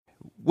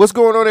What's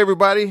going on,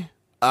 everybody?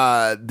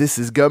 This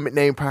is Gubmint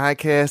Name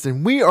Podcast,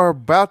 and we are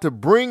about to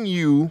bring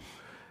you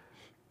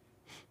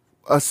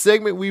a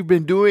segment we've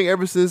been doing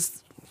ever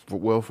since, for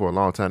a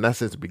long time, not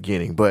since the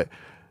beginning, but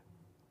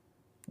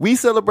we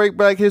celebrate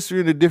Black history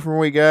in a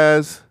different way,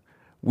 guys.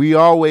 We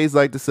always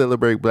like to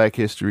celebrate Black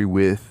history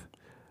with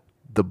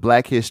the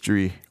Black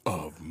history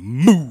of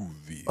movies.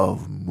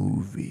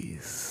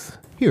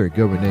 Here at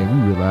Gubmint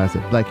Name, we realize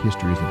that Black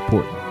history is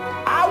important.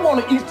 I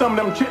want to eat some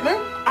of them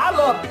chitlins. I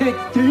love pig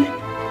feet.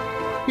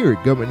 Here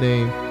at Gubmint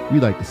Name, we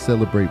like to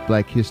celebrate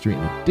Black history in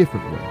a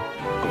different way.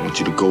 I want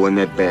you to go in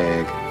that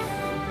bag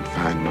and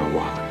find my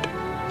wallet.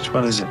 Which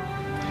one is it?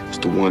 It's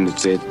the one that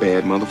says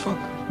bad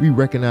motherfucker. We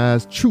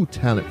recognize true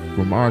talent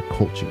from our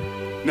culture.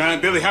 Now,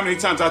 Billy, how many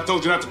times I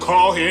told you not to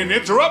call here and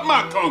interrupt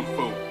my kung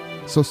fu?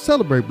 So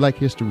celebrate Black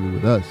history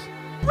with us.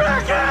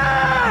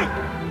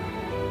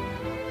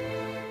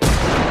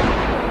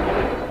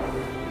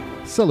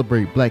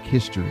 Celebrate Black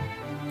history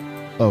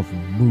of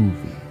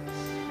movies.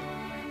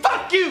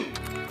 Fuck you!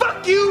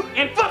 Fuck you!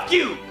 And fuck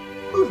you!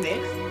 Who's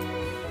next?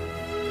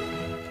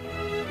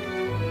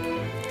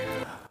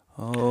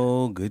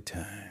 Oh, good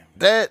time.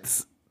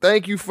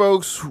 Thank you,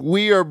 folks.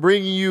 We are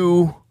bringing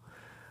you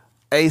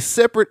a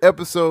separate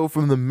episode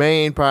from the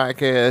main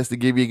podcast to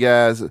give you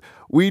guys.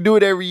 We do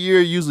it every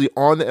year, usually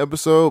on the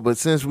episode, but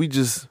since we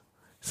just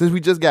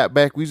got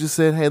back, we just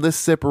said, hey, let's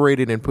separate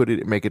it and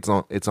make its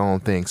own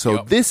thing.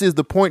 So This is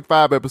the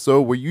 0.5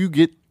 episode where you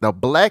get the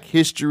Black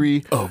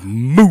history of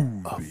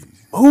movies.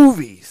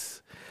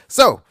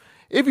 So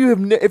if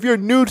you're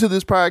new to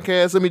this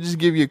podcast, let me just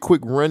give you a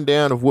quick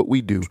rundown of what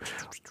we do.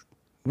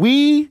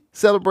 We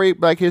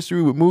celebrate Black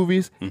history with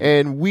movies,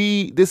 and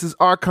this is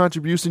our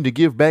contribution to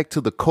give back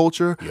to the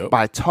culture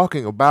by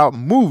talking about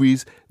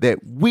movies that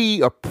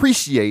we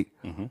appreciate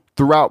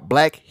throughout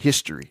Black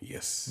history.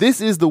 Yes. This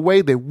is the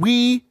way that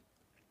we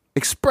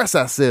express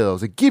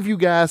ourselves and give you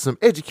guys some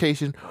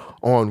education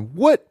on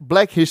what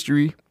Black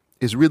history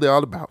is really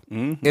all about.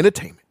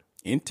 Entertainment.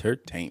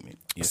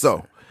 Yes,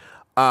 So,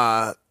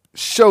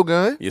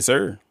 Shogun. Yes,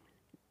 sir.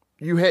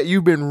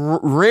 You've been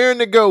raring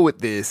to go with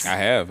this. I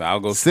have.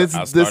 I'll go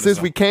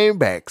since we came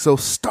back. So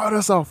start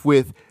us off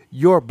with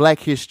your Black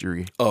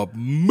history of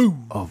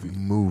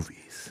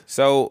movies.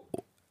 So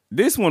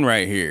this one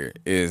right here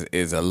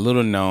is a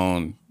little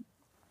known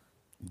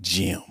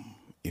gem,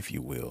 if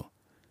you will.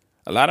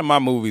 A lot of my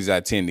movies I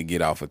tend to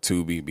get off of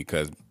Tubi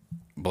because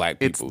Black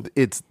people.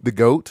 It's the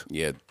GOAT.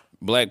 Yeah,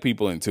 Black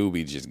people and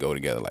Tubi just go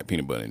together like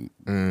peanut butter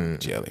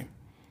and jelly.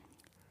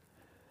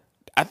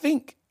 I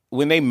think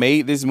when they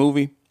made this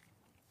movie,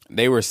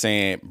 they were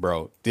saying,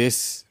 bro,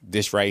 this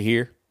right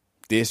here,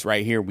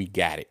 we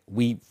got it.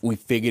 We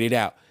figured it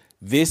out.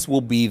 This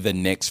will be the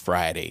next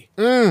Friday.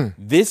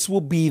 This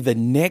will be the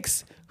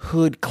next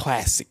hood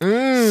classic.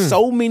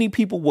 So many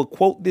people will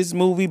quote this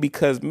movie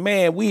because,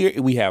 man,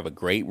 we have a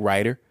great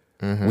writer.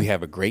 We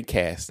have a great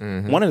cast.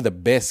 One of the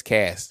best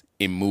casts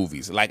in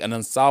movies, like an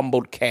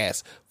ensemble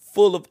cast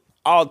full of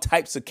all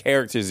types of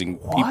characters and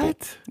people.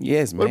 What?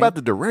 Yes, man. What about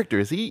the director?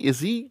 Is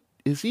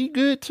he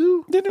good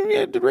too?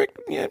 Yeah,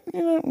 director. Yeah,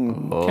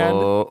 kind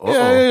of.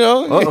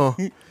 Yeah,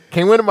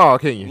 Can't win them all,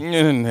 can you?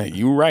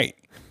 You right.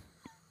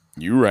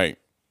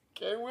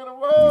 Can't win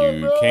them all.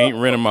 You can't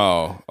win them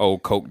all. Oh,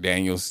 Coke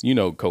Daniels. You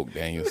know Coke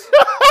Daniels.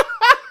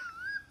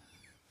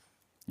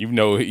 you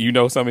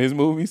know some of his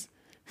movies.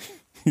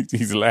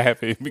 He's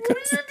laughing because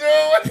What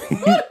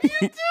are you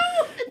doing?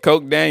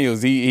 Coke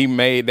Daniels. He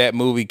made that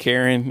movie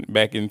Karen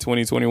back in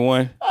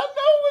 2021. I know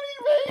what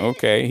he made.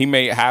 Okay, he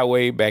made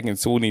Highway back in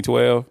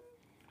 2012.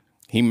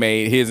 He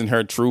made His and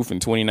Her Truth in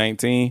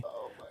 2019.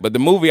 But the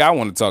movie I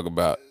want to talk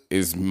about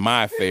is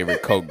my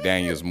favorite Coke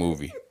Daniels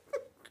movie.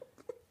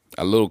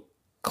 A little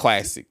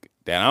classic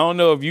that I don't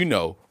know if you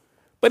know,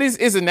 but it's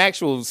an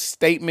actual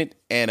statement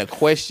and a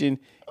question.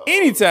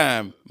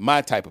 Anytime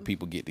my type of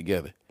people get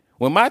together.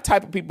 When my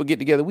type of people get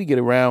together, we get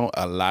around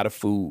a lot of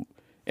food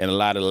and a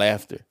lot of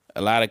laughter,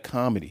 a lot of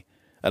comedy,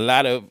 a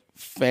lot of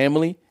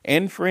family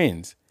and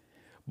friends.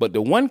 But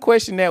the one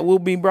question that will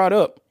be brought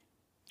up,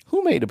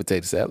 who made the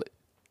potato salad?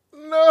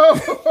 No.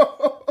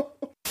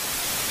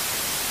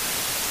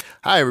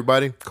 Hi,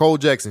 everybody. Cole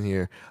Jackson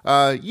here.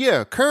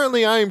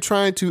 Currently I am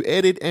trying to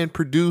edit and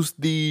produce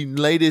the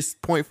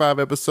latest 0.5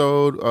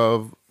 episode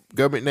of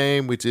Gubmint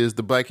Name, which is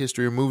the Black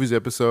History of Movies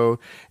episode.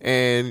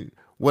 And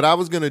what I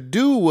was going to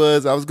do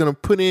was I was going to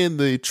put in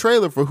the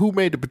trailer for Who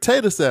Made the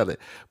Potato Salad.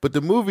 But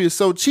the movie is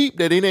so cheap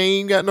that it ain't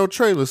even got no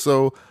trailer.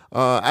 So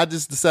I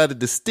just decided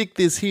to stick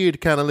this here to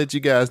kind of let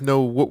you guys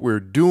know what we're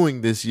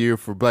doing this year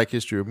for Black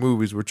History of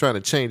Movies. We're trying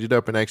to change it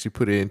up and actually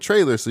put it in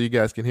trailer so you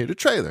guys can hear the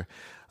trailer.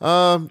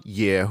 Who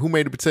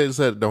Made the Potato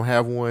Salad? Don't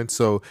have one.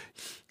 So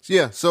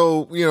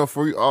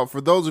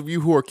for those of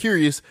you who are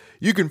curious,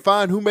 you can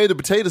find Who Made the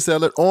Potato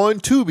Salad on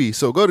Tubi.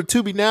 So go to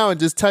Tubi now and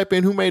just type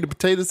in Who Made the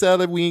Potato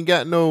Salad. We ain't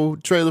got no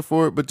trailer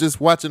for it, but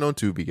just watch it on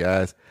Tubi,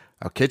 guys.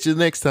 I'll catch you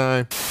next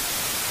time.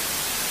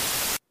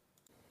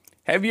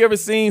 Have you ever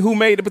seen Who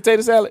Made the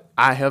Potato Salad?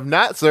 I have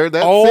not, sir.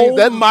 That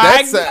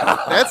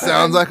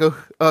sounds like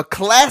a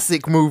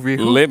classic movie.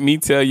 Let me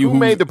tell you who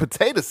made the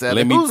potato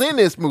salad. Who's in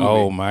this movie?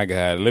 Oh my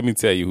God! Let me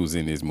tell you who's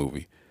in this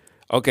movie.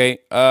 Okay,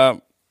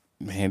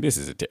 man, this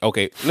is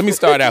okay. Let me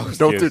start out.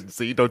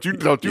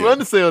 Don't you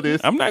undersell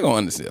this? I'm not gonna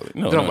undersell it.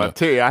 No, I'm about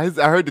to tell you.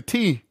 I heard the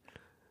T.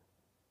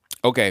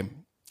 Okay,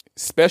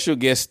 special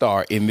guest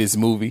star in this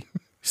movie.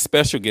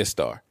 Special guest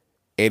star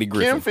Eddie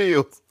Griffin. Kim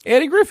Fields.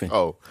 Eddie Griffin.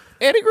 Oh,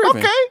 Eddie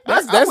Griffin. Okay,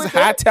 that's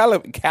high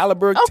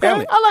caliber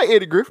talent. I like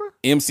Eddie Griffin.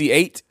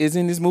 MC8 is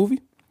in this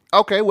movie.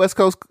 Okay, West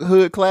Coast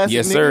hood classic.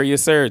 Yes, nigga. sir.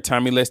 Yes, sir.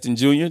 Tommy Leston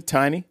Jr.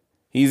 Tiny.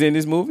 He's in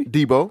this movie.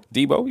 Debo,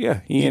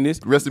 yeah, he in this.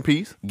 rest in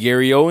peace.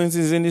 Gary Owens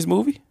is in this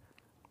movie.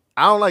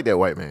 I don't like that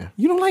white man.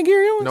 You don't like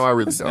Gary Owens? No, I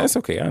really don't. That's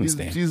okay. I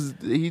understand. I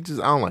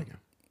don't like him.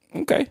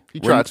 Okay. He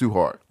tried too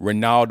hard.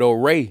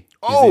 Ronaldo Ray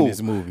is in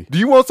this movie. Do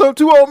you want something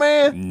too, old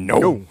man?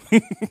 No.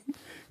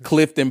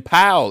 Clifton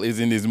Powell is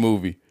in this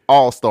movie.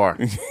 All-star.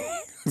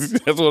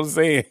 That's what I'm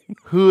saying.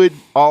 Hood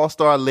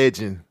all-star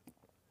legend.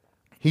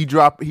 He's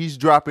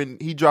dropping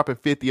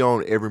 50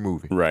 on every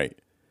movie. Right.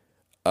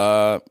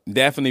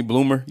 Daphne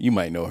Bloomer, you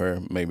might know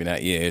her, maybe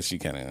not. Yeah, she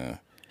kind of.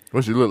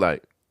 What she look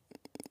like?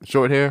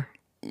 Short hair?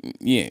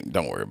 Yeah,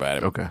 don't worry about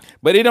it. Okay,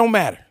 but it don't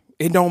matter.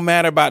 It don't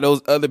matter about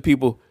those other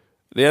people.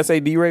 Did I say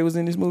D-Ray was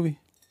in this movie?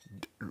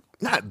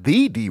 Not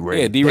the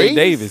D-Ray. Yeah, D-Ray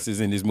Davis is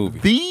in this movie.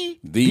 The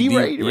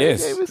D-Ray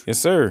yes, Davis. Yes,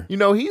 sir. You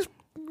know he's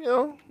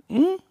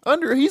he's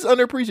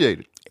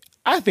underappreciated.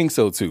 I think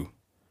so too.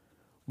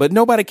 But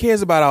nobody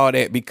cares about all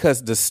that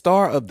because the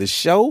star of the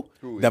show,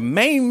 the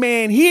main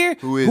man here,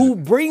 who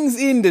brings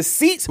in the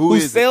seats,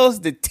 who sells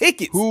the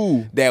tickets,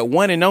 that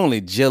one and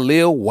only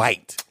Jaleel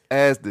White.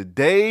 As the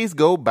days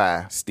go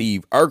by,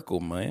 Steve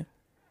Urkel, man.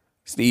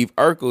 Steve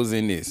Urkel's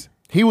in this.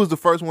 He was the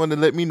first one to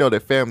let me know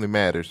that family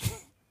matters.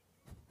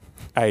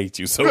 I hate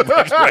you so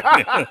much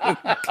right now.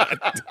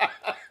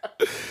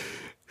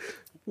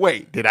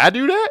 Wait, did I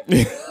do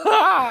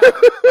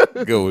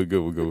that? Go.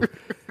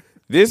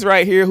 This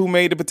right here, Who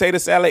Made the Potato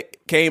Salad,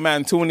 came out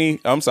in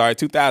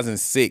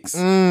 2006.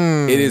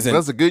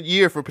 That's a good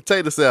year for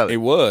potato salad. It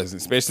was,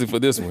 especially for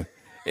this one.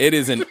 It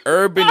is an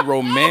urban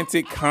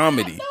romantic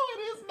comedy. No,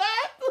 it is not.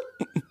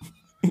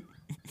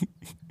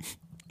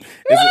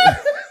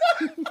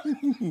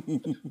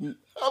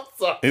 I'm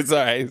sorry. It's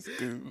all right.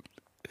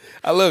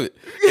 I love it.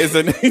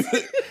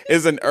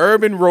 It's an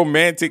urban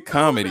romantic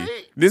comedy.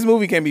 This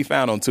movie can be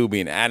found on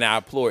Tubi, and I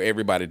implore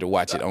everybody to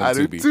watch it on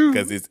Tubi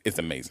because it's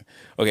amazing.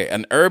 Okay,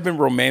 an urban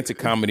romantic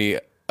comedy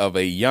of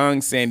a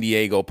young San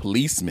Diego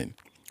policeman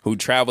who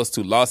travels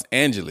to Los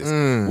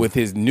Angeles with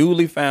his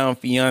newly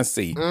found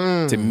fiancée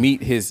to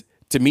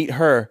meet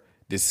her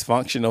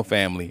dysfunctional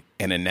family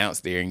and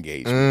announce their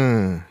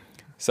engagement.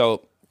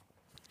 So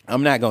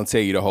I'm not gonna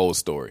tell you the whole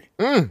story.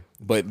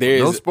 But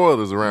there's no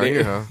spoilers around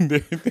here, huh?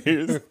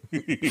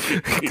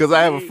 Because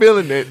I have a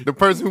feeling that the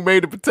person who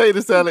made the potato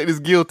salad is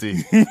guilty.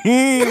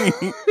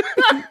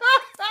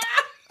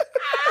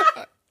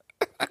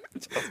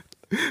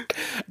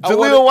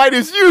 Jaleel White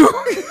is you.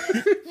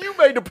 You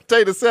made the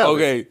potato salad.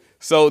 Okay,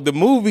 so the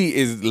movie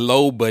is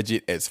low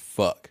budget as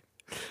fuck.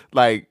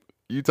 Like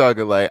you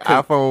talking like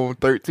iPhone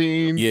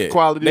 13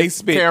 quality they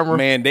spent, camera?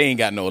 Man, they ain't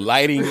got no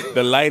lighting.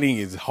 The lighting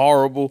is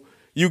horrible.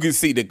 You can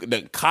see the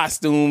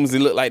costumes. It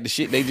look like the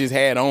shit they just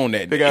had on that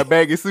day. They got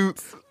baggy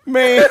suits.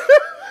 Man,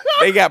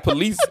 they got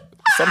police.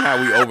 Somehow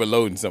we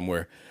overloading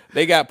somewhere.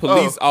 They got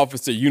police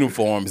officer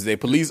uniforms. Their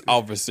police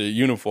officer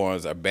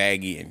uniforms are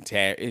baggy and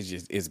tattered.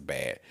 It's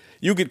bad.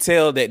 You could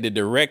tell that the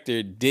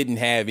director didn't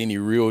have any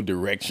real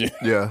direction.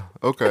 Yeah,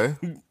 okay.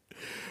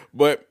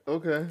 But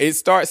it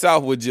starts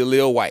off with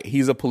Jaleel White.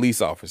 He's a police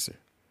officer.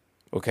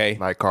 Okay?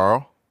 Like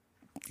Carl?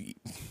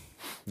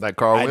 Like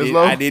Carl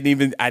Winslow? I didn't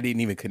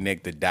even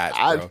connect the dots,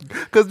 bro.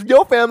 Because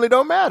your family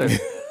don't matter.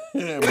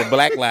 But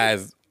black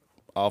lives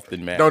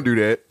often matter. Don't do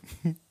that.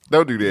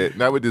 Don't do that.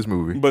 Not with this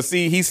movie. But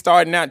see, he's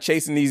starting out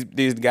chasing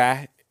this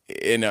guy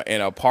in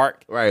a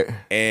park. Right.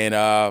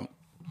 And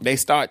they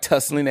start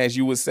tussling, as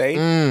you would say.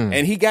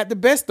 And he got the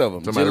best of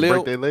them. Somebody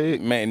break their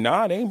leg? Man,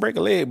 nah, they ain't break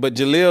a leg. But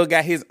Jaleel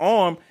got his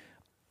arm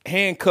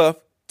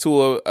handcuffed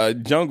to a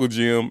jungle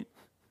gym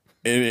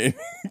in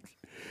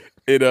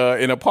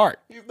a park.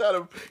 He's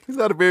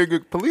not a very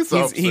good police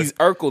officer. He's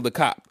Urkel the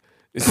cop.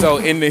 So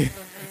in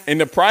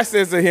the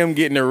process of him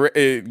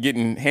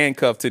getting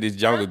handcuffed to this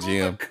jungle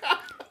gym,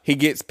 he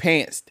gets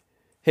pantsed.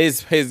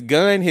 His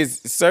gun, his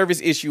service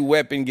issue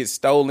weapon gets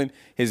stolen.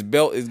 His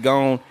belt is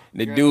gone.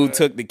 The dude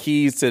took the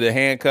keys to the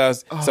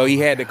handcuffs, so he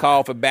had to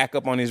call for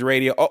backup on his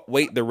radio. Oh,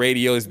 wait, the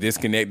radio is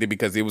disconnected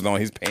because it was on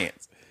his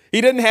pants.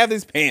 He doesn't have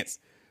his pants,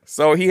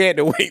 so he had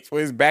to wait for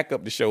his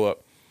backup to show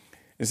up.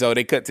 And so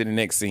they cut to the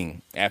next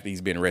scene after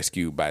he's been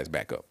rescued by his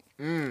backup.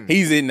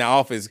 He's in the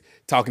office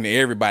talking to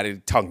everybody,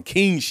 talking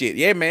king shit.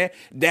 Yeah, man,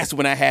 that's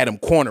when I had him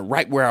cornered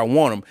right where I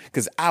want him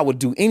because I would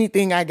do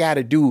anything I got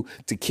to do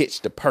to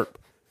catch the perp.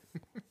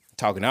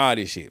 Talking all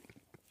this shit.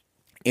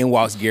 In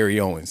walks Gary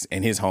Owens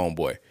and his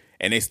homeboy.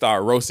 And they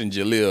start roasting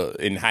Jaleel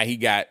and how he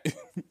got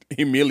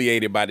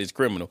humiliated by this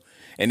criminal.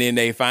 And then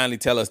they finally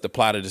tell us the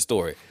plot of the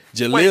story.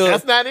 Jaleel, wait,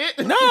 that's not it?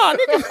 No,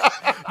 nigga.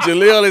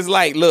 Jaleel is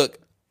like, look,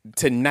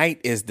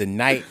 tonight is the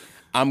night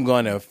I'm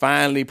going to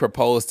finally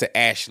propose to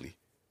Ashley.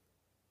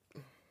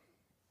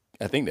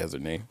 I think that's her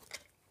name.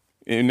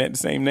 Isn't that the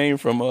same name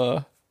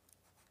from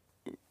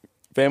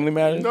Family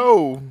Matters?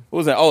 No. What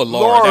was that? Oh,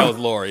 Laura. That was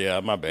Laura. Yeah,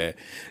 my bad.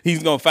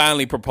 He's going to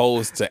finally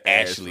propose to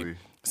Ashley.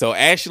 So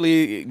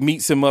Ashley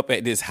meets him up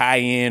at this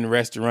high-end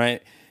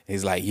restaurant.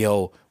 He's like,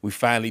 yo, we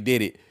finally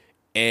did it.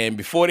 And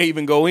before they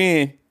even go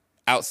in,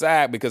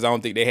 outside, because I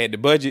don't think they had the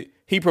budget,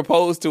 he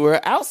proposed to her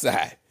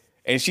outside.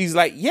 And she's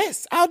like,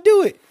 yes, I'll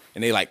do it.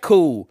 And they like,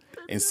 cool.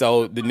 And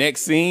so the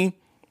next scene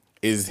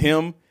is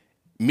him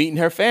meeting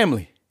her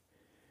family.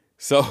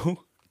 So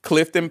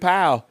Clifton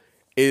Powell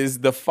is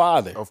the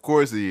father. Of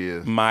course he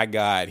is. My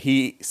God,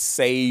 he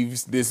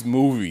saves this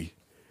movie.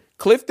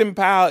 Clifton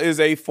Powell is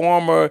a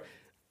former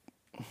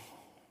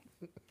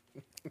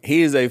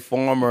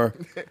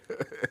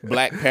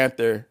Black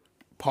Panther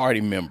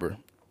Party member.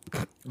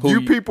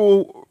 You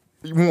people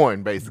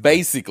won, basically.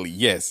 Basically,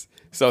 yes.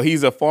 So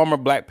he's a former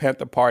Black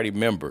Panther Party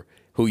member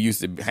who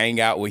used to hang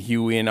out with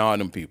Huey and all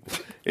them people.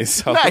 And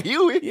so, Not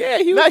Huey. Yeah,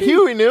 Huey. Not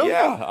Huey and them.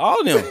 Yeah,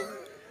 all them.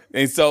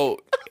 And so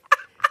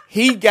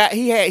he did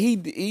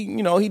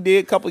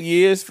a couple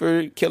years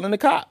for killing the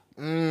cop.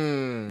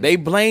 They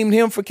blamed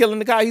him for killing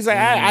the cop. He's like,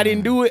 I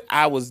didn't do it.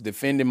 I was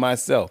defending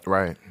myself.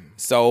 Right.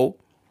 So,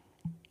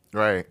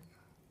 right.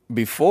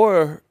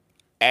 Before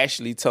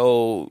Ashley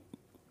told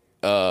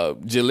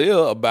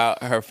Jaleel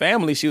about her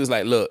family, she was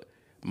like, look,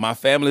 my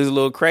family is a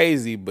little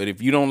crazy, but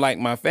if you don't like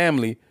my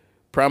family,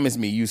 promise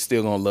me you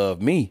still gonna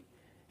love me.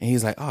 And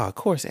he's like, oh, of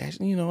course,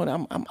 Ashley, you know what?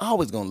 I'm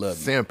always gonna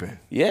love you. Simping.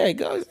 Yeah, it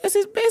goes. That's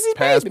his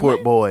Passport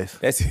baby, boys.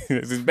 That's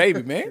his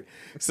baby, man.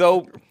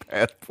 So,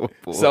 Passport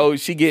boys. so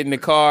she get in the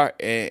car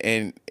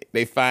and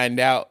they find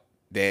out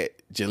that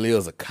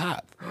Jaleel's a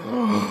cop.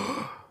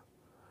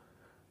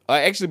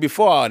 Actually,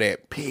 before all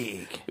that,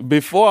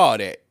 Before all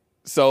that,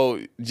 so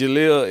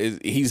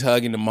Jaleel he's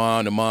hugging the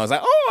mom. The mom's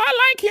like, "Oh,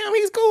 I like him.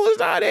 He's cool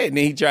as all that." And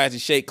then he tries to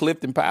shake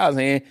Clifton Powell's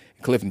hand.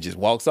 And Clifton just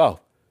walks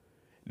off.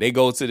 They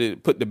go to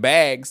put the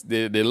bags,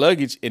 the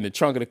luggage in the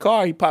trunk of the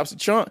car. He pops the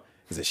trunk.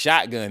 There's a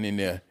shotgun in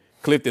there.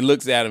 Clifton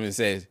looks at him and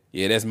says,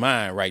 "Yeah, that's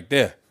mine right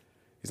there."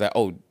 He's like,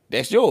 "Oh,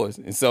 that's yours."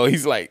 And so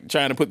he's like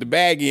trying to put the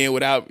bag in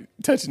without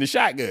touching the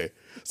shotgun.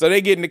 So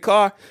they get in the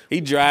car.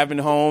 He driving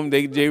home.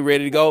 They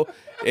ready to go.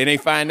 And they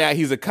find out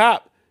he's a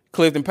cop.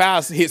 Clifton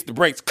Powell hits the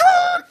brakes.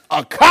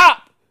 A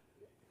cop?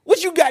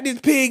 What you got this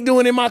pig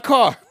doing in my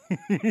car?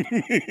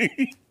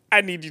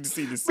 I need you to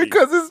see this scene.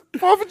 Because it's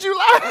 4th of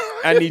July.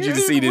 I need you to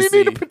see this We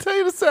need a scene.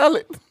 potato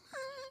salad.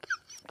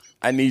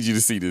 I need you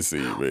to see this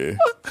scene, man.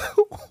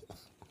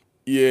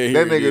 Yeah,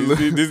 That nigga look-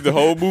 this is the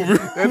whole movie.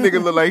 That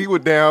nigga looked like he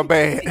was down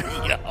bad.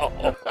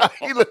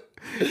 he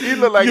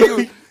looked like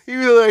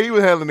he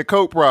was having the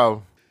coke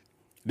problem.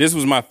 This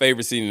was my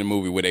favorite scene in the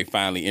movie where they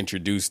finally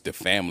introduced the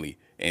family.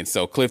 And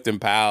so Clifton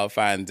Powell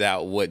finds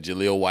out what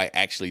Jaleel White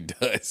actually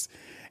does.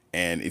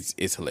 And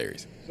it's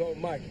hilarious. So,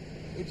 Mike,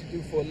 what you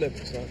do for a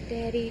living, son?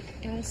 Daddy,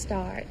 don't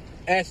start.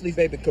 Ashley,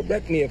 baby,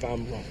 correct me if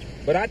I'm wrong.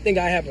 But I think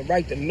I have a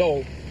right to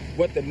know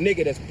what the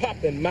nigga that's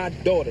popping my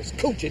daughter's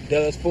coochie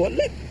does for a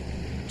living.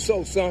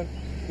 So, son,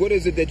 what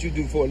is it that you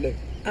do for a living?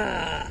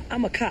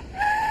 I'm a cop.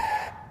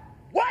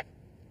 What?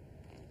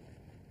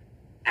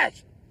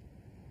 Ashley,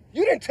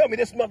 you didn't tell me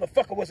this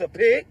motherfucker was a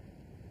pig.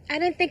 I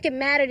didn't think it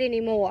mattered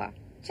anymore.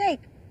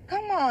 Jake,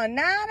 come on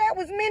now. That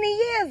was many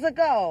years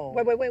ago.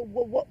 Wait.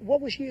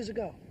 What was years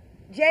ago?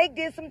 Jake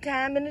did some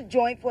time in the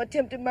joint for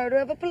attempted murder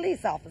of a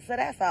police officer,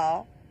 that's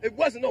all. It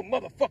wasn't no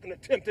motherfucking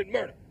attempted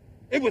murder.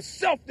 It was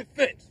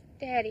self-defense.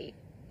 Daddy.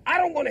 I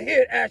don't want to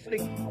hear it, Ashley.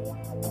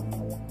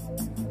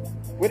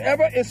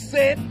 Whatever is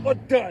said or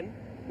done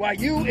while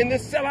you in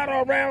this sellout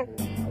are around,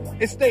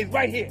 it stays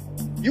right here.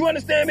 You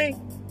understand me?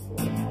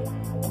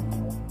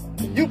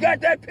 You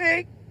got that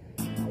pig?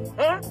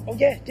 Huh? Oh,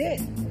 yeah.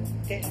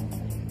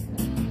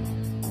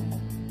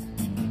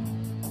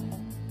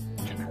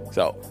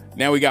 So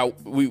now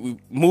we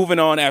moving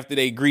on after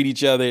they greet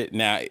each other.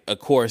 Now, of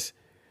course,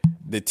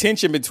 the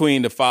tension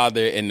between the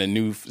father and the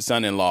new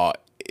son-in-law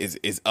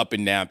is up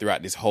and down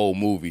throughout this whole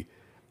movie.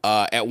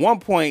 At one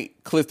point,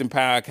 Clifton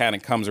Powell kind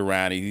of comes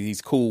around.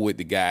 He's cool with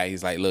the guy.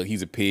 He's like, look,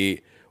 he's a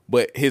pig.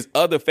 But his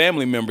other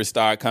family members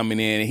start coming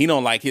in, and he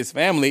don't like his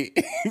family.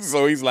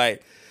 So he's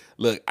like,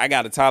 look, I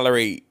got to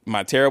tolerate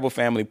my terrible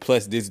family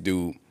plus this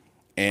dude.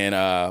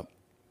 And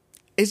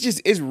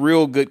it's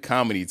real good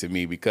comedy to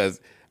me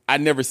because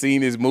I'd never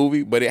seen this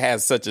movie, but it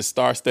has such a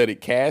star-studded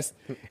cast.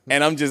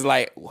 And I'm just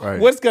like,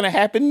 what's going to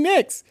happen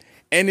next?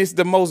 And it's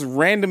the most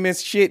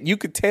randomest shit. You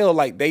could tell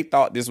like they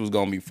thought this was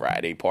going to be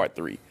Friday Part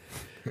 3.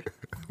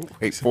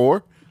 Wait,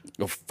 4?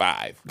 Or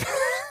 5.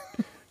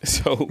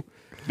 So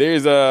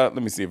there's let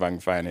me see if I can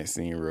find that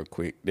scene real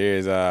quick.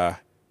 There's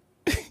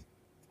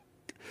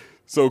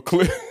so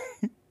Cliff.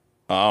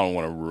 I don't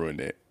want to ruin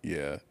that.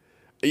 Yeah,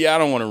 I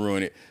don't want to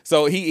ruin it.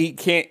 So he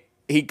can't.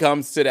 He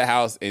comes to the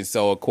house, and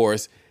so of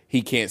course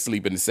he can't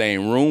sleep in the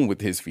same room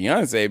with his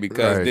fiance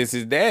because this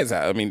is dad's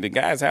house. I mean, the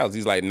guy's house.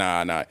 He's like,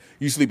 nah,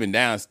 you sleeping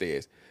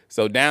downstairs.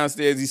 So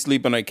downstairs, he's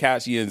sleeping on a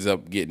couch. He ends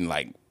up getting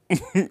like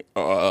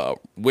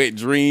wet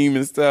dream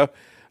and stuff.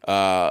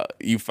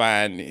 You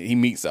find he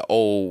meets an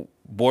old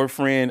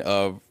boyfriend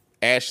of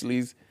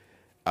Ashley's,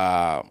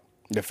 the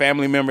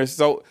family members.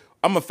 So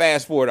I'm gonna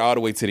fast forward all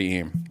the way to the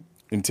end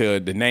until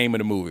the name of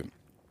the movie.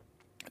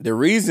 The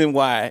reason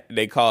why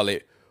they call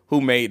it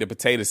 "Who Made the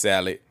Potato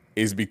Salad"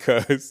 is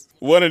because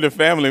one of the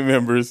family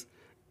members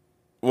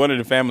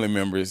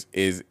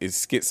is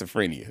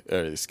schizophrenia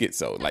or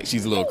schizo. Like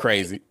she's a little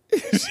crazy.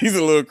 She's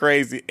a little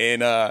crazy,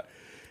 and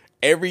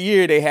every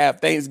year they have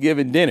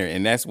Thanksgiving dinner,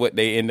 and that's what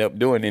they end up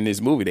doing in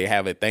this movie. They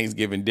have a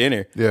Thanksgiving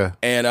dinner. Yeah.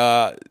 And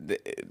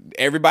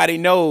everybody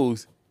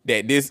knows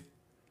that this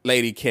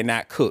lady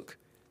cannot cook.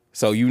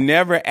 So you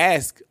never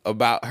ask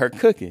about her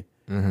cooking.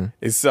 Mm-hmm.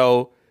 And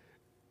so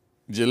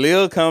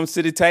Jaleel comes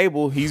to the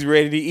table. He's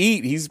ready to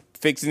eat. He's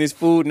fixing his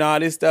food and all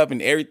this stuff,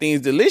 and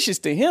everything's delicious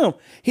to him.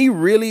 He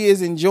really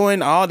is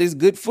enjoying all this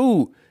good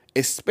food,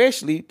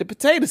 especially the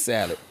potato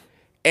salad.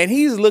 And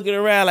he's looking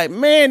around like,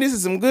 man, this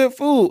is some good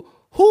food.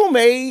 Who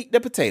made the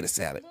potato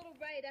salad? Little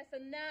Ray, that's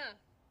enough.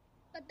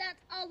 But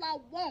that's all I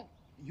want.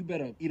 You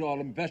better eat all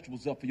them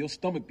vegetables up, or your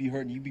stomach be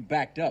hurting. You be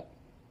backed up.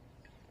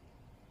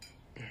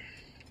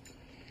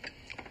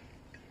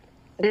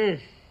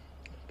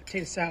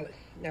 Potato salad.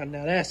 Now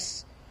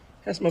that's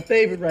my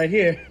favorite right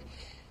here.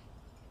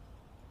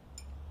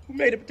 Who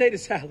made a potato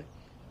salad?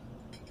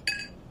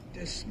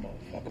 This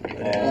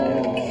motherfucker.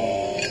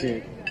 Oh,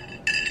 shit.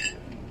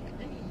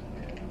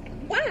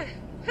 Why?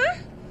 Huh?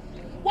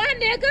 Why,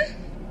 nigga?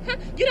 Huh?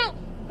 You don't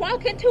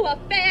walk into a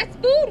fast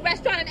food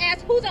restaurant and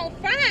ask who's on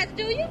fries,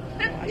 do you?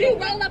 Huh? Do you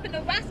roll up in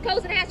the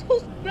Roscoe's and ask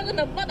who's grilling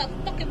the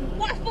motherfucking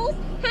waffles?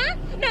 Huh?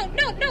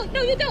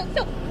 No, you don't.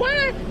 So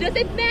why does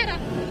it matter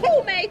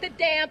who made the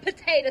damn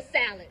potato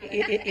salad?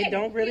 It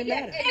don't really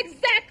matter.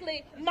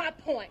 Exactly my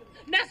point.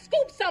 Now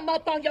scoop some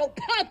up on your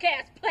punk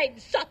ass plate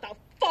and shut the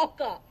fuck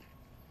up.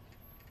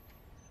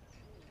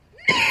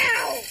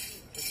 Now!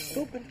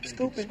 Scooping,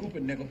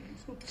 nigga.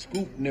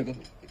 Scoop, nigga.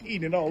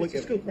 Eating it all. Look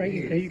at Scoop right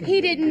here. There you go.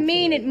 He didn't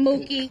mean it,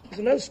 Mookie. There's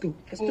another scoop.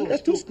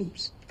 That's two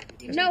scoops.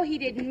 No, he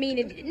didn't mean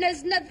it.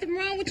 There's nothing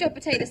wrong with your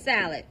potato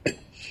salad.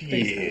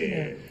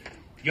 Yeah.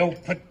 Your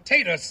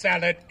potato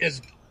salad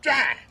is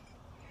dry.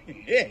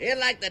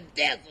 Like the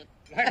desert.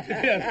 Like the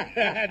desert.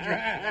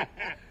 Dry.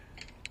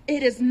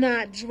 It is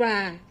not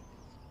dry.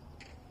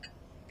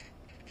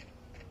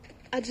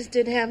 I just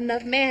didn't have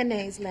enough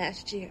mayonnaise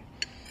last year.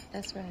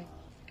 That's right.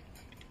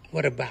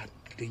 What about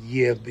the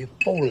year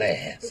before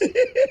last? All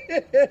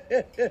right,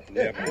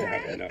 dear.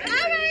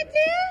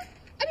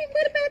 I mean,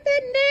 what about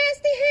that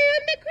nasty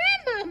ham that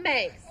Grandma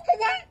makes?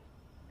 What?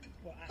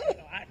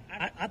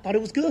 I thought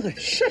it was good.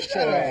 Shut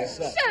your ass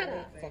up. Shut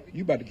up.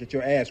 You about to get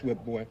your ass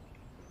whipped, boy.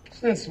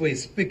 Since we're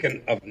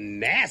speaking of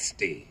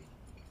nasty,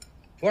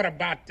 what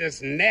about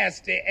this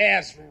nasty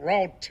ass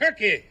raw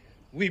turkey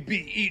we be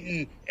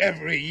eating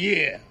every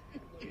year?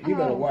 You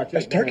better watch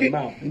that turkey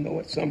mouth. You know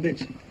what, some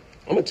bitch?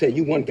 I'm gonna tell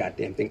you one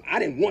goddamn thing. I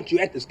didn't want you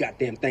at this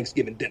goddamn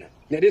Thanksgiving dinner.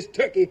 Now this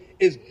turkey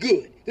is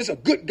good. This is a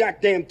good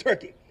goddamn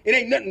turkey. It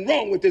ain't nothing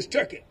wrong with this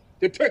turkey.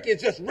 The turkey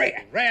is just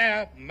rare.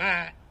 Rare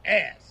my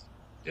ass.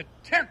 The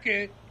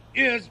turkey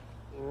is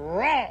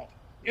raw.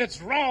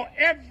 It's raw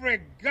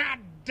every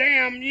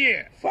goddamn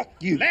year. Fuck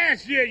you.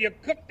 Last year you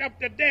cooked up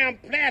the damn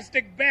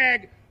plastic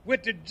bag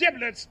with the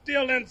giblets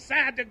still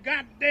inside the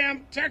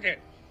goddamn turkey.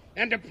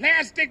 And the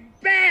plastic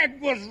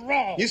bag was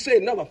raw. You say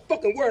another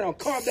fucking word, I'll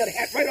carve that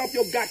hat right off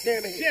your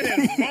goddamn head. Shit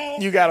is raw.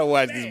 You gotta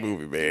watch this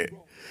movie, man.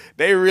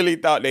 They really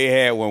thought they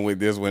had one with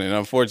this one, and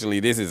unfortunately,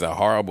 this is a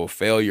horrible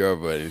failure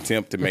of an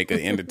attempt to make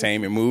an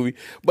entertainment movie.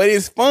 But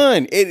it's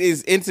fun. It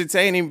is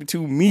entertaining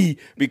to me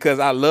because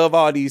I love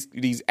all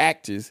these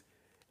actors,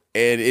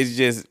 and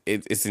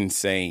it's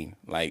insane.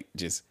 Like,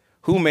 just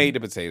who made the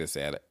potato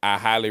salad? I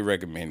highly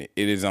recommend it.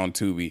 It is on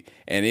Tubi,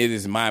 and it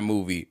is my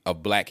movie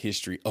of Black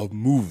History of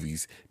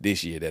movies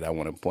this year that I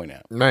want to point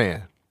out.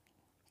 Man,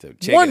 So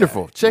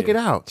wonderful. Check it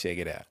out. Check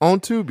it out. On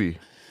Tubi.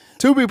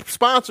 Tubi,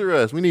 sponsor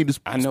us. We need to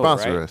sponsor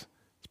right? us.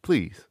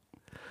 Please.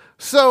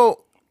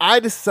 So I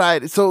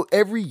decided, so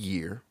every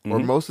year, or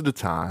most of the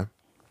time,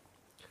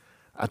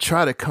 I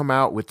try to come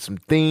out with some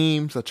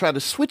themes. I try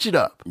to switch it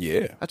up.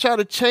 Yeah. I try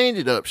to change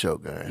it up,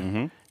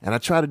 Shogun. And I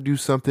try to do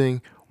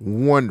something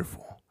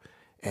wonderful.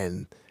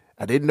 And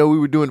I didn't know we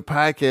were doing the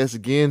podcast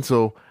again,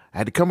 so I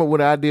had to come up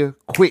with an idea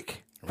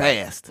quick,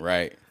 fast.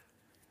 Right. I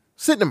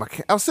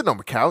was sitting on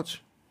my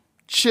couch,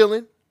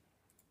 chilling.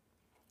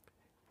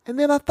 And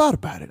then I thought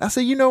about it. I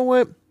said, you know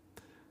what?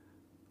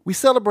 We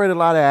celebrate a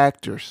lot of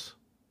actors.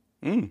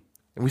 And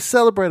we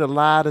celebrate a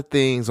lot of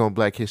things on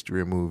Black History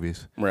of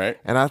movies. Right.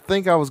 And I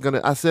think I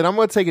said, I'm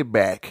going to take it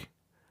back.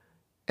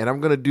 And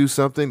I'm going to do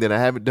something that I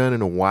haven't done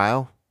in a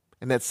while.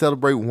 And that's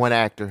celebrate one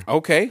actor.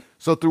 Okay.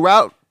 So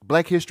throughout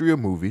Black History of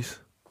movies,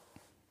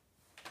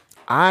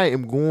 I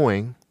am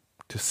going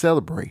to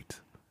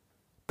celebrate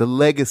the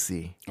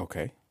legacy.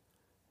 Okay.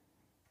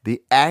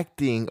 The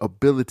acting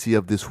ability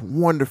of this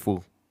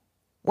wonderful,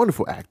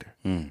 wonderful actor.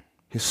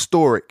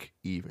 Historic,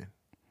 even.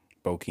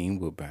 Bokeem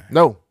Woodbine.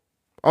 No.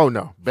 Oh,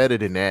 no. Better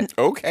than that.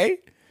 Okay.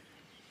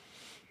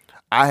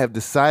 I have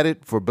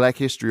decided for Black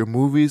History of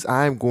Movies,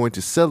 I am going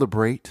to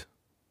celebrate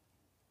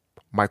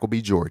Michael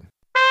B. Jordan.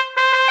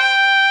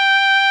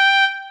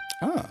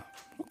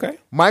 Okay.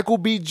 Michael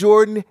B.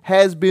 Jordan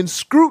has been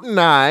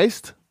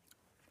scrutinized.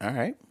 All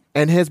right.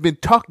 And has been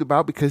talked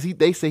about because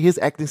they say his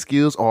acting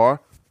skills are,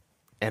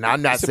 and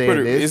I'm not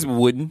saying this. It's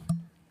wooden.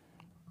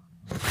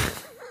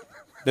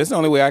 That's the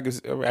only way I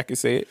can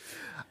say it.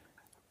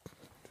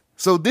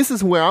 So this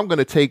is where I'm going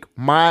to take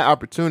my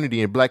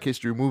opportunity in Black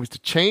History Movies to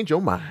change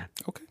your mind.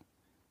 Okay.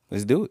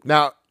 Let's do it.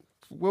 Now,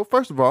 well,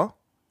 first of all,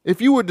 if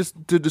you were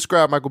to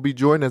describe Michael B.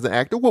 Jordan as an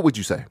actor, what would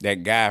you say?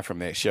 That guy from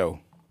that show.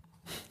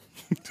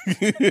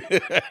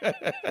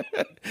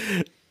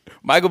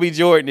 Michael B.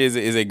 Jordan is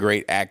a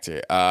great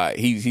actor.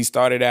 He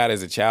started out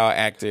as a child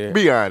actor.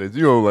 Be honest,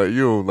 you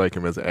don't like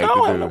him as an actor.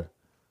 I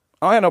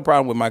don't have no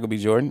problem with Michael B.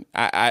 Jordan.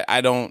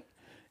 I don't.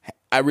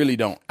 I really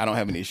don't. I don't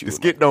have an issue. The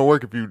skit don't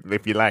work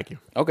if you like him.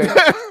 Okay.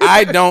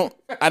 I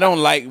don't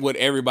like what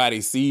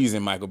everybody sees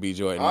in Michael B.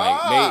 Jordan.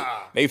 Like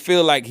they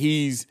feel like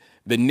he's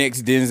the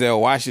next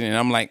Denzel Washington.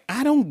 I'm like,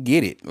 I don't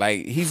get it.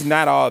 Like he's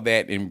not all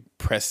that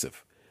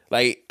impressive.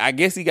 Like I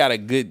guess he got a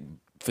good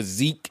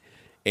physique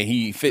and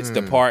he fits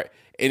the part.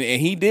 And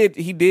he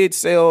did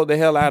sell the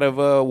hell out of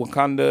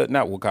Wakanda,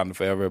 not Wakanda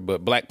Forever,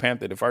 but Black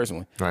Panther, the first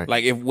one. Right.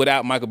 Like if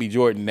without Michael B.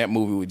 Jordan, that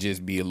movie would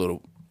just be a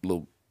little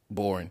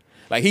boring.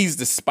 Like he's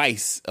the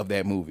spice of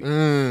that movie.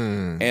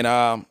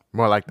 And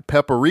more like the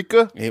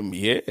paprika. Yeah,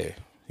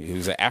 he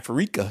was an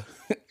Africa.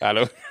 I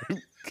don't.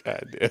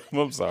 Goddamn,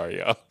 I'm sorry,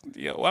 y'all.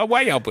 Yeah,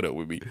 why y'all put up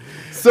with me?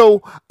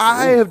 So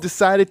I have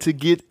decided to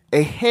get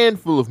a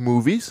handful of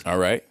movies. All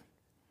right.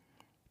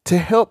 To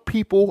help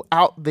people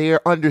out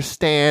there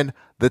understand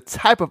the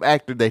type of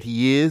actor that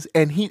he is,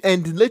 and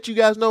to let you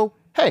guys know,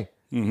 hey,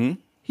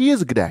 he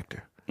is a good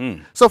actor.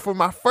 So for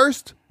my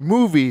first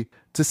movie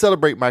to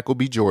celebrate Michael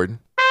B. Jordan,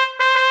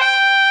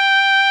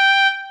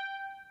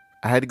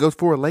 I had to go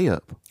for a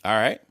layup. All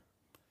right.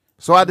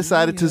 So I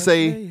decided to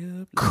say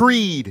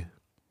Creed.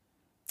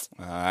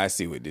 I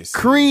see what this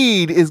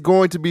Creed is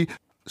going to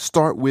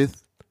start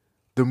with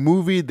the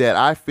movie that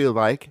I feel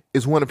like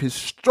is one of his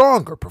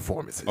stronger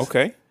performances.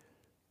 Okay.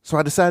 So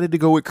I decided to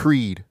go with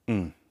Creed.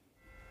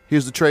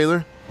 Here's the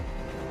trailer.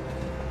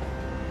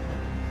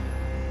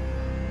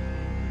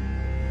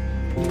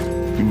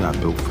 You're not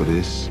built for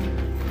this.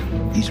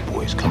 These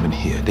boys coming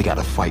here, they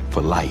gotta fight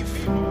for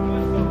life.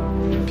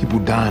 People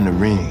die in the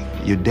ring.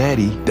 Your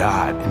daddy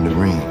died in the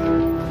ring.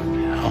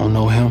 I don't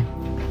know him.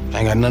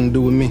 Ain't got nothing to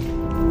do with me.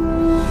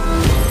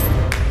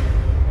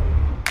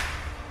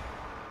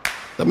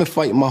 I've been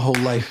fighting my whole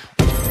life.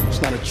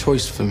 It's not a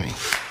choice for me.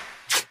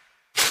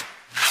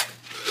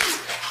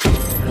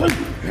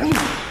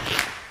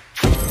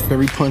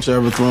 Every punch I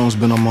ever thrown's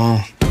been on my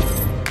own.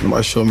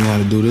 Nobody showed me how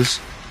to do this.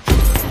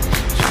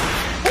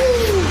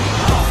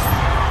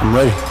 I'm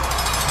ready.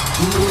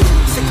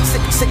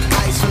 Sick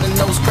eyes from the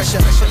nose pressure.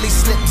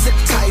 Police slip zip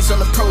ties on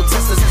the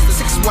protesters.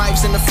 6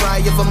 wives in the fry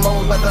of a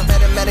mold weather.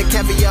 Medic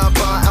caviar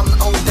bar out in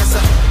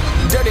Odessa.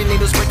 Dirty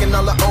needles breaking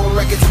all the old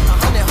records.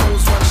 100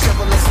 hoes, 1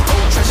 shovel, and some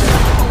old treasure.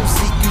 Old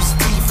Zeke used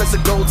teeth as a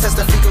gold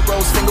tester.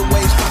 Figaro's finger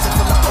waves, closet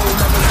full of old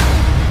memories.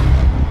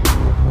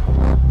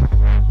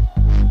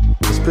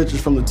 This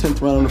picture's from the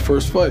 10th round of the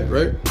first fight,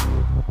 right?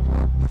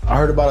 I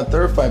heard about a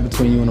third fight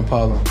between you and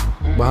Apollo.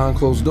 Behind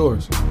closed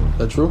doors. Is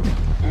that true?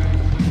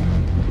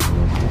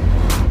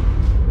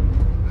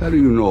 How do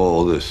you know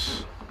all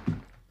this?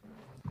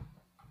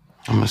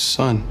 I'm his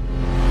son.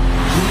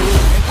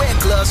 Wear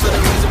gloves for the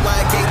reason why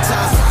I gave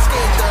ties.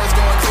 Scared thugs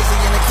going crazy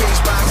in a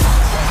cage box.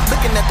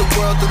 Looking at the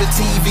world through the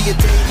TV, a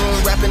day room,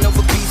 rapping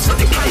over beats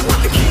with the key.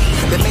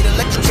 They made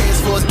electric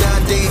chairs for us down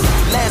days.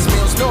 Last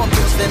meals, no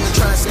appeals for them to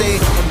try and stay.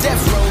 On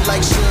death row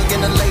like Suge in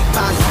a late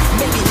pot.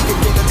 Maybe he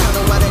could dig a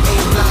tunnel out of A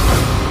block.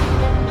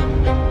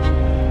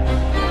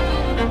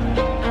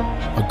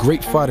 A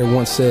great fighter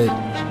once said,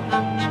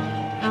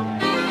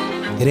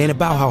 "It ain't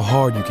about how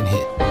hard you can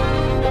hit.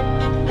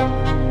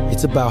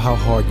 It's about how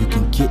hard you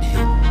can get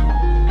hit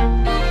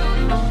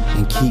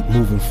and keep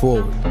moving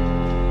forward."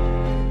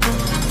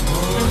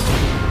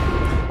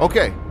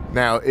 Okay,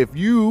 now if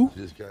you're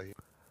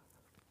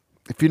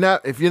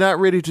not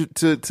ready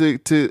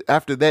to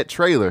after that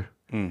trailer,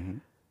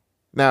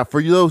 now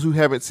for those who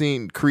haven't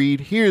seen Creed,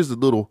 here's a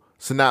little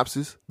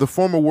synopsis. The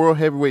former world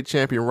heavyweight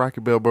champion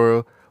Rocky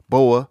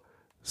Balboa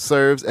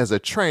serves as a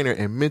trainer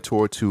and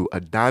mentor to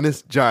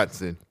Adonis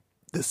Johnson,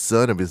 the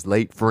son of his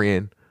late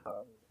friend,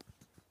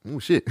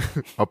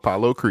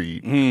 Apollo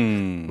Creed.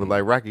 But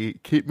like Rocky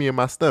hit me in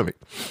my stomach.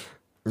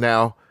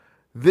 Now,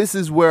 this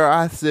is where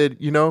I said,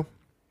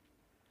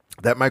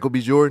 that Michael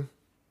B. Jordan,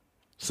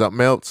 something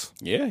else.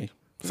 Yeah.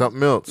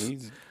 Something else.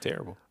 He's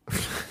terrible.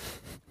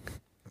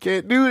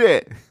 Can't do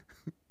that.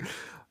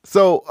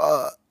 So,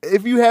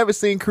 if you haven't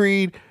seen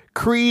Creed,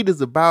 Creed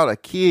is about a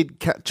kid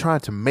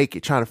trying to make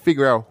it, trying to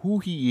figure out who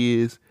he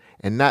is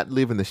and not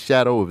live in the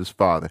shadow of his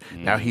father.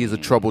 Now, he is a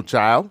troubled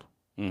child.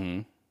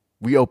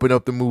 We open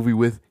up the movie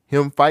with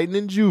him fighting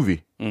in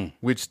juvie,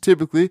 which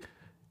typically,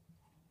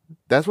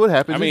 that's what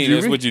happens in juvie.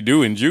 That's what you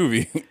do in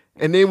juvie.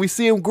 And then we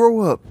see him grow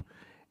up.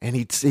 and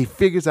he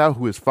figures out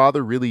who his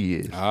father really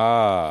is.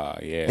 Ah,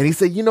 yeah. And he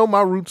said,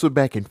 my roots are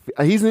back in.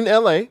 He's in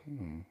L.A.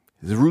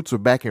 His roots are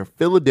back in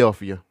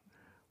Philadelphia,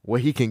 where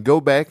he can go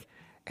back,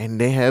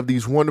 and he has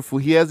these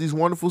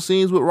wonderful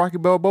scenes with Rocky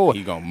Balboa.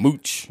 He gonna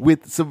mooch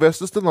with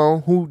Sylvester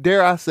Stallone, who,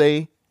 dare I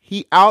say,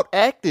 he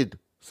outacted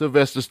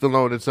Sylvester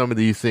Stallone in some of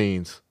these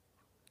scenes.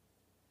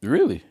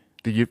 Really?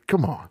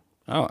 Come on.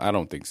 I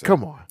don't think so.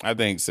 Come on. I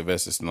think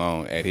Sylvester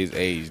Stallone, at his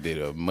age,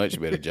 did a much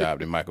better job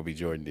than Michael B.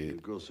 Jordan did.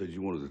 The girl said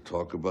you wanted to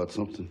talk about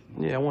something?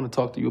 Yeah, I want to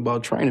talk to you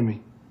about training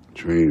me.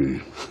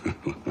 Training?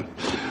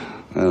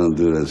 I don't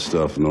do that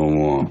stuff no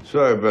more.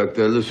 Sorry about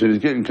that. Listen,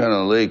 it's getting kind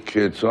of late,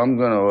 kid, so I'm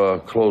going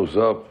to close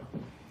up.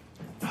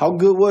 How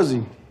good was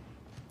he?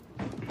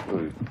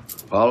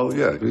 Apollo?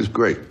 Yeah, he's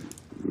great.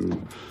 He's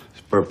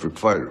a perfect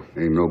fighter.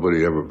 Ain't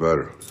nobody ever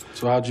better.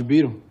 So how'd you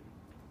beat him?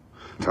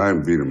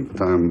 Time beat him.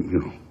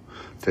 Time,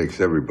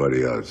 takes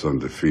everybody out. It's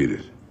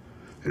undefeated.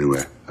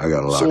 Anyway, I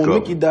got to lock up. So when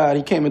Mickey died,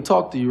 he came and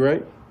talked to you,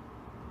 right?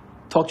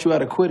 Talked you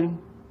out of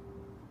quitting.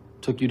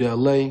 Took you to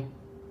L.A.,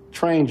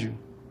 trained you,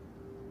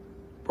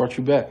 brought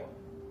you back.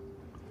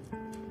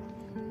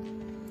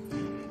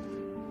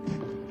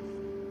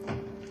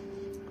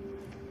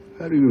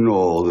 How do you know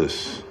all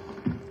this?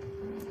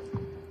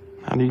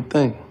 How do you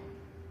think?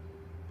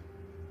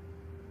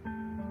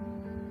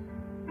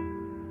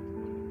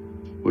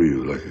 What are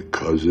you, like a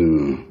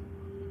cousin?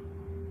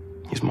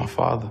 He's my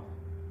father.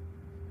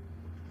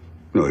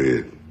 No, he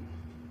ain't.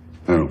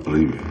 I don't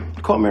believe you.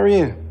 Call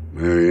Marianne.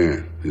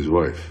 Marianne, his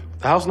wife.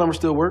 The house number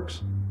still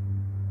works?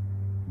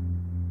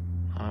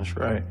 Oh, that's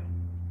right.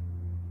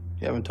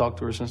 You haven't talked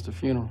to her since the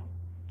funeral.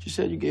 She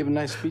said you gave a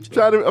nice speech.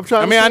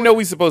 I know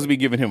we're supposed to be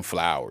giving him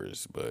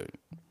flowers, but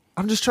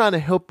I'm just trying to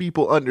help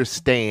people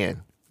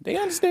understand. They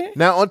understand.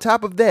 Now, on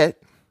top of that,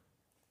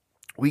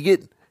 we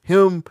get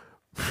him.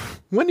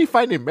 When he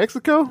fighting in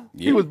Mexico?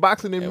 Yeah. He was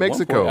boxing in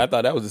Mexico. I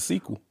thought that was a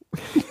sequel.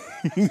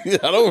 I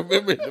don't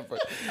remember.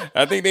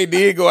 I think they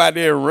did go out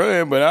there and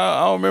run, but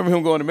I don't remember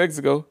him going to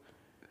Mexico.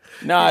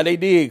 Nah, they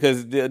did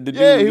because the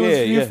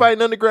dude. He was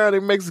fighting underground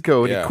in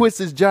Mexico, and he quits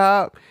his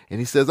job, and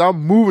he says,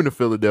 "I'm moving to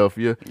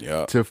Philadelphia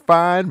to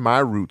find my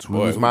roots."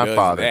 Who's my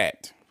father?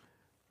 That?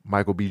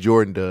 Michael B.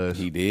 Jordan does.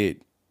 He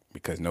did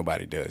because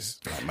nobody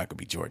does like Michael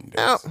B. Jordan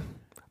does. Now,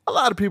 a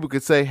lot of people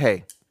could say,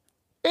 "Hey,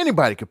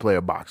 anybody could play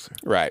a boxer,"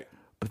 right?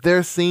 But there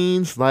are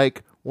scenes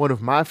like one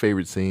of my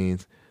favorite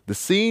scenes, the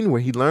scene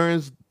where he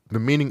learns the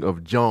meaning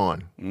of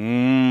John.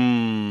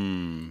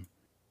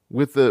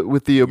 With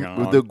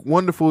the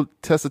wonderful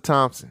Tessa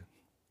Thompson.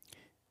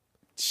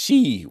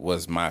 She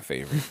was my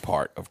favorite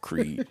part of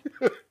Creed.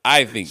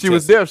 I think she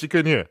was deaf. She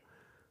couldn't hear.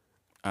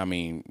 I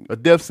mean, a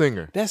deaf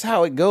singer. That's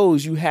how it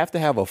goes. You have to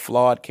have a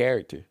flawed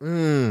character.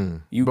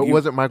 But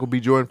wasn't Michael B.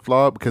 Jordan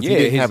flawed because he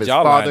didn't have his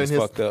father in his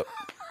fucked up?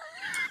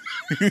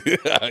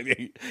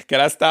 Can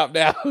I stop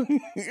now?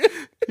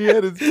 He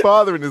had his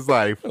father in his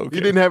life. Okay.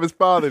 He didn't have his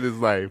father in his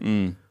life.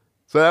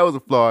 So that was a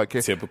flawed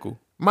character. Typical.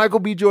 Michael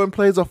B. Jordan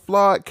plays a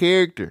flawed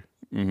character.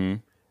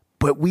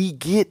 But we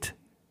get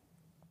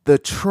the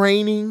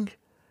training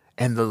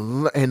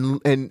and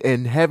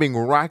and having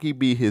Rocky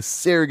be his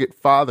surrogate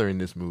father in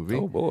this movie.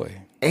 Oh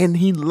boy. And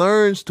he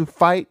learns to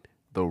fight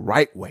the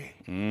right way.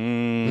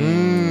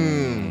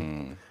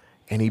 And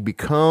he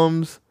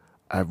becomes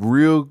a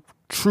real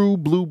true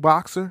blue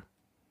boxer.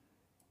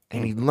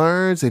 And he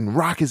learns, and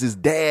Rock is his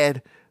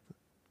dad.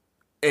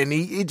 And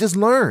he just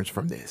learns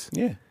from this.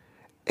 Yeah.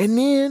 And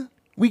then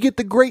we get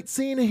the great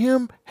scene of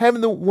him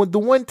having the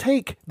one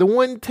take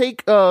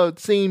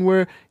scene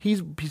where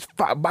he's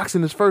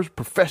boxing his first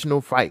professional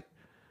fight.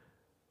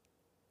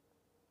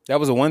 That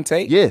was a one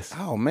take? Yes.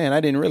 Oh man, I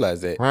didn't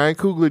realize that. Ryan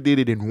Coogler did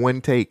it in one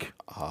take.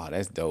 Oh,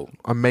 that's dope.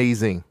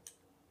 Amazing.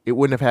 It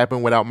wouldn't have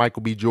happened without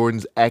Michael B.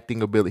 Jordan's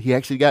acting ability. He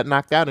actually got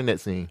knocked out in that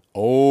scene.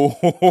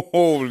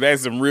 Oh,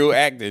 that's some real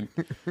acting.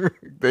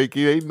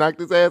 He knocked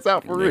his ass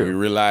out for real. He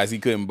realized he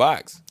couldn't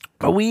box.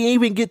 But we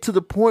even get to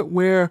the point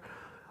where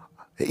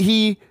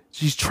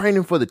she's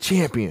training for the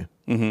champion.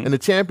 And the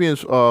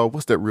champion's,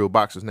 what's that real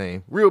boxer's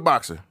name? Real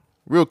boxer.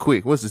 Real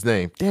quick. What's his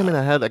name? Damn it,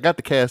 I got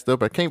the cast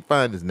up. I can't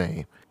find his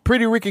name.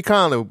 Pretty Ricky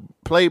Conlon,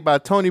 played by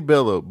Tony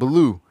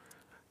Bellew.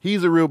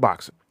 He's a real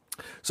boxer.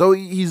 So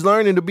he's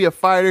learning to be a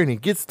fighter, and he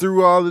gets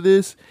through all of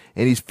this,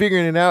 and he's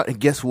figuring it out. And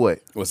guess what?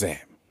 What's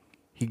that?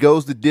 He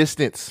goes the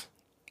distance.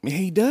 Yeah,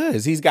 he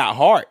does. He's got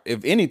heart.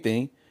 If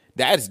anything,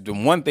 that's the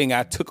one thing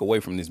I took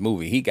away from this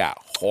movie. He got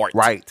heart.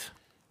 Right.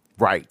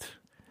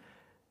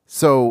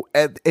 So,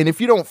 and if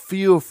you don't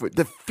feel for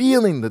the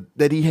feeling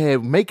that he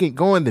had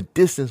going the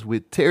distance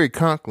with Terry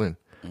Conklin,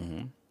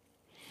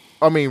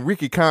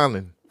 Ricky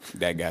Conlon.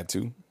 That guy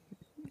too.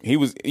 He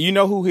was. You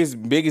know who his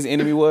biggest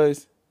enemy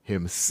was?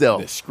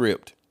 Himself. The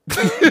script.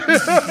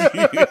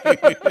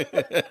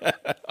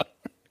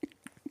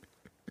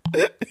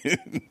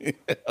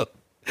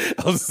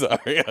 I'm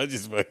sorry. I'm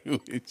just fucking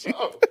with you.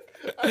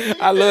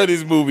 I love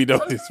this movie,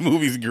 though. This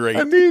movie's great.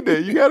 I need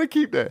that. You got to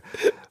keep that.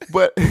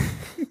 But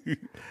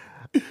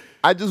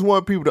I just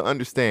want people to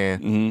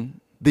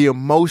understand the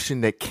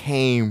emotion that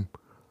came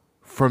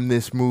from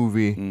this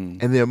movie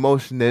and the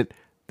emotion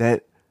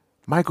that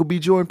Michael B.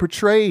 Jordan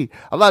portrayed.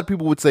 A lot of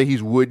people would say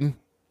he's wooden.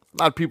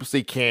 A lot of people say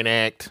he can't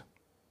act.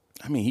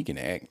 I mean, he can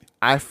act.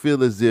 I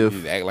feel as if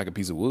He act like a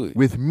piece of wood.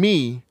 with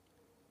me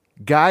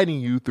guiding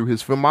you through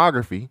his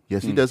filmography.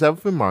 Yes, he does have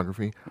a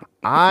filmography.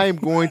 I'm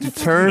going to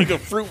turn Nigga,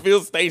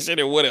 Fruitville Station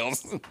and what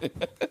else?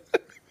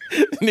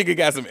 Nigga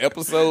got some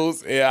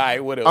episodes. Yeah, all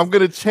right, what else? I'm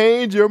going to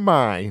change your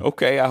mind.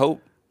 Okay, I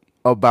hope.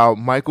 About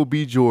Michael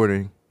B.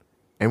 Jordan,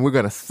 and we're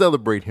going to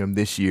celebrate him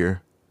this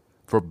year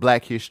for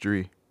Black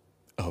History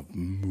of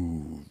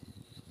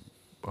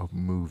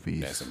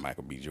movies. That's a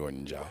Michael B.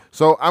 Jordan job.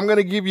 So I'm going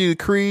to give you the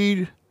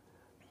Creed.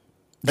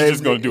 You're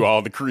just going to do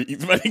all the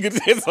Creeds. My nigga,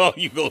 that's all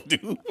you going to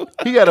do.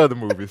 He got other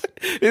movies.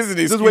 This is an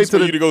excuse for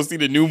you to go see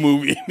the new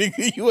movie.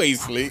 Nigga, you ain't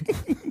slick.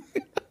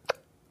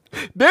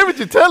 Damn it,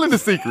 you're telling the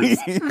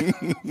secrets.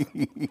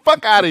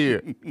 Fuck out of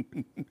here.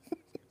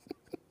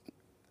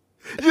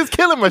 You're just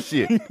killing my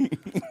shit.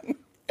 Nigga,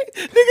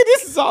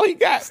 this is all he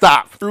got.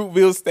 Stop.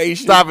 Fruitville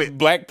Station. Stop it.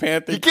 Black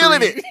Panther. You're killing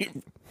Creed.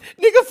 it.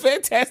 Nigga,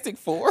 Fantastic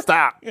Four.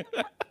 Stop.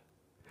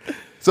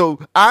 So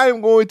I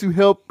am going to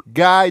help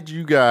guide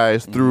you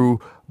guys through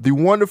the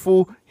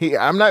wonderful.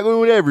 I'm not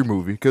going with every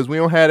movie because we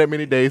don't have that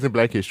many days in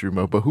Black History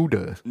Month, but who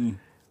does?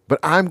 But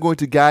I'm going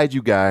to guide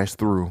you guys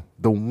through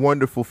the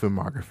wonderful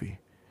filmography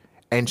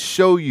and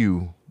show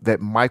you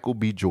that Michael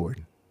B.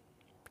 Jordan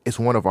is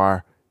one of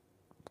our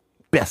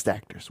best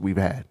actors we've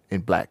had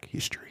in Black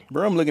history.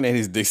 Bro, I'm looking at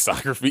his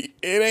discography.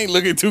 It ain't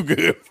looking too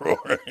good for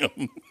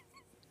him.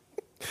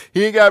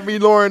 He ain't got me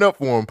lowering up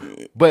for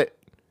him, but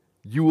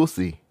you will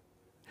see.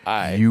 All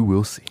right. You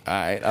will see. All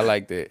right, I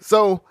like that.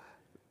 So,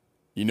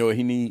 you know what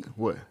he need?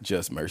 What?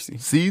 Just mercy.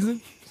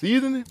 Seasoning?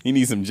 He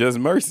needs some just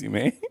mercy,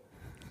 man.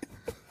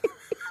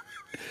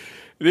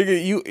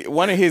 Nigga,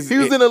 one of his. He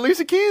was in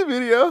Alicia Keys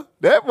video.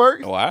 That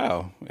worked.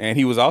 Wow, and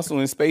he was also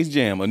in Space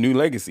Jam: A New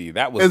Legacy.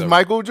 That was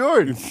Michael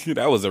Jordan.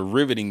 That was a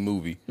riveting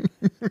movie.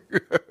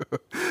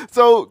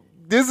 So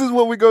this is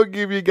what we're gonna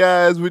give you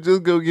guys. We're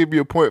just gonna give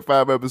you a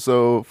 0.5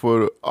 episode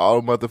for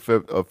all month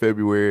of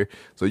February,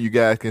 so you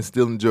guys can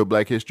still enjoy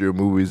Black History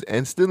movies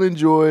and still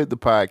enjoy the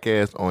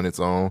podcast on its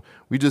own.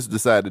 We just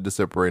decided to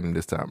separate them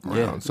this time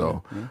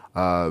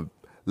around.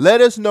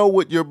 Let us know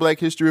what your Black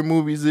History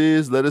movies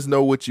is. Let us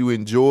know what you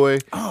enjoy.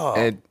 Oh,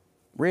 and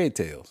Red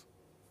Tails.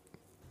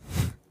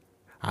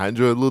 I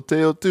enjoy a little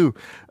tale too.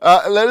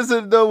 Let us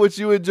know what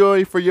you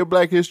enjoy for your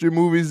Black History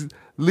movies.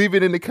 Leave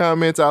it in the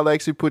comments. I'll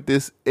actually put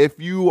this. If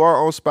you are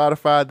on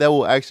Spotify, that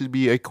will actually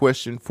be a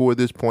question for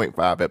this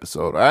 0.5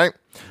 episode. All right.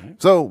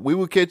 So we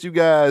will catch you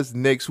guys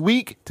next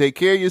week. Take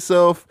care of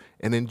yourself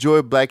and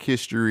enjoy Black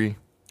History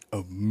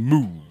of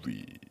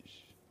movies.